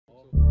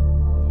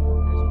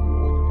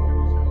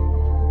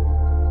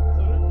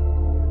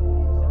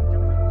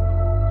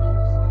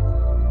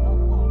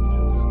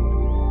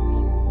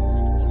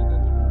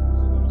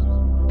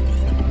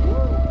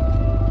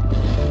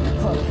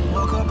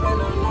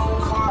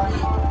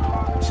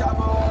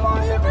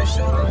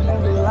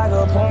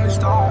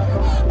star.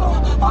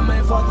 I'm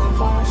a fucking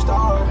porn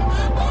star.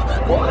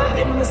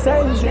 Even the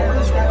same shit.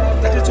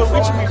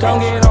 Don't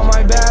get on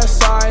my bad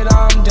side,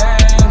 I'm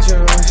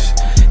dangerous.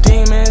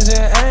 Demons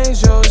and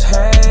angels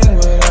hang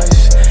with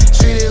us.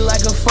 Treat it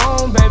like a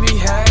phone, baby,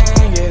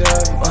 hang it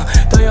up.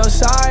 Throw your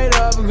side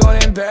up, go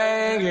and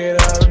bang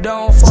it up.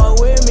 Don't fuck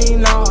with me,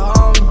 no,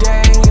 I'm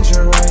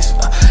dangerous.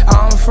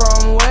 I'm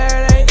from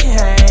where they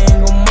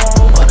hang them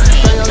on.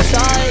 Throw your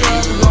side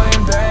up, go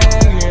and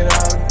bang it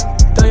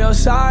up. Throw your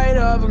side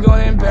up, go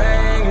and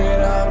bang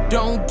it up.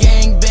 Don't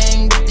gang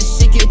bang, but this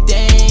shit get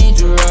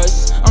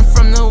dangerous. I'm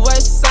from the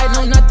west side,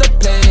 no, not to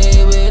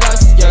play with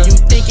us. Yeah, you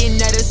thinking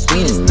that it's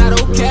sweet, it's not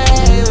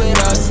okay with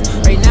us.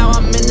 Right now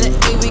I'm in the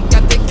A, we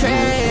got the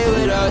K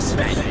with us.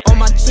 All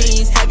my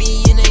chains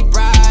heavy and they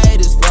bright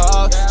as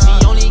fuck. She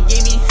only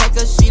gave me heck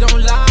cause she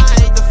don't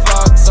like the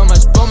fuck. So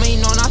much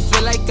going on, I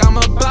feel like I'm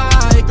a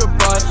biker,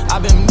 but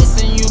I've been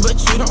missing you, but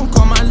you don't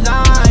call my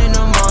line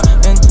no more.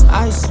 And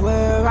I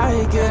swear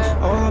I get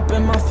all up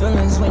in my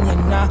feelings when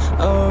you're not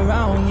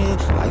around, yeah.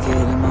 I get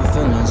in my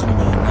feelings when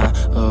you're not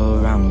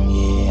around,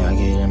 yeah. I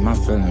get in my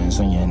feelings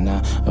when you're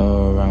not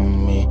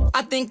around me.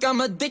 I think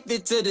I'm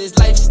addicted to this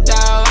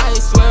lifestyle, I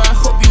swear. I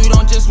hope you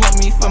don't just want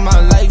me for my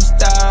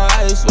lifestyle,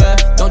 I swear.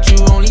 Don't you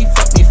only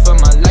fuck me for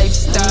my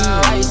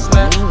lifestyle, I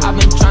swear. I've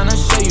been trying to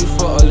show you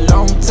for a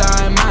long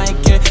time, I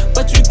get,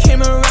 but you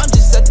came around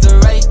just at the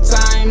right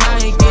time.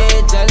 I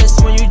get jealous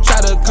when you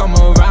try to come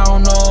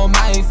around. All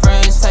my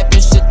friends type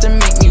of shit to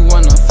make me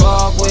wanna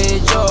fuck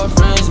with your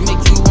friends,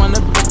 make you wanna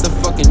break the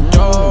fucking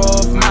door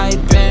off my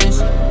bench,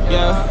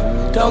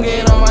 yeah. Don't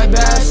get on my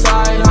bad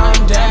side,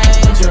 I'm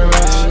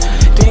dangerous.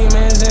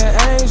 Demons and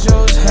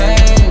angels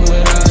hang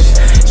with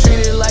us.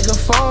 Treat it like a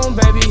phone,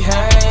 baby,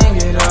 hang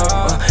it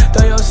up.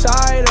 Throw your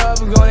side up,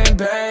 go and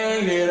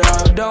bang it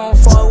up. Don't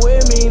fuck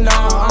with me, no,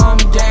 I'm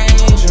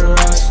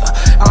dangerous.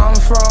 I'm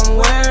from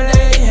where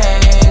they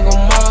hang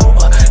them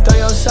up. Throw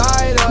your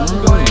side up,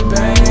 go and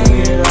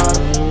bang it up.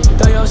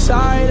 Throw your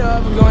side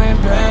up, go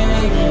and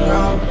bang it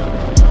up.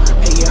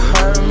 Hey, you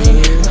heard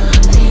me?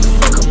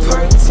 Fuck a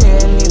perk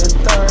 10, need a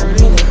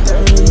 30.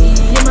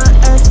 In my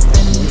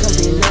FN, cause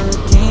they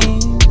lurking.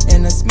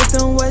 And the Smith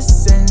 &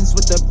 Wessons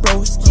with the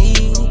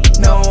broski.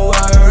 No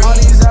worries. All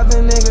these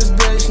other niggas,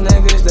 bitch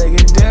niggas, they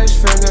get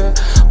disfigured.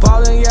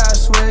 Ballin', yeah, I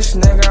switch,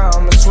 nigga,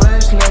 I'm a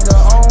switch, nigga.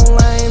 On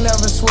lane,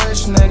 never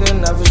switch, nigga,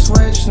 never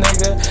switch,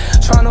 nigga.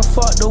 Tryna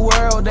fuck the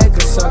world, they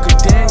could suck a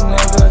dick,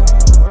 nigga.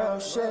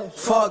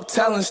 Fuck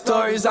telling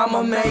stories,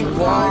 I'ma make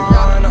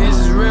one. This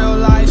is real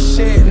life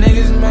shit,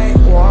 niggas make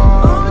one.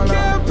 I don't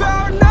care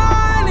about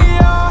none of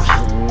y'all.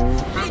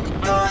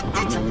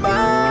 Get your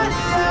money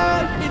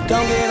up.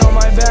 Don't get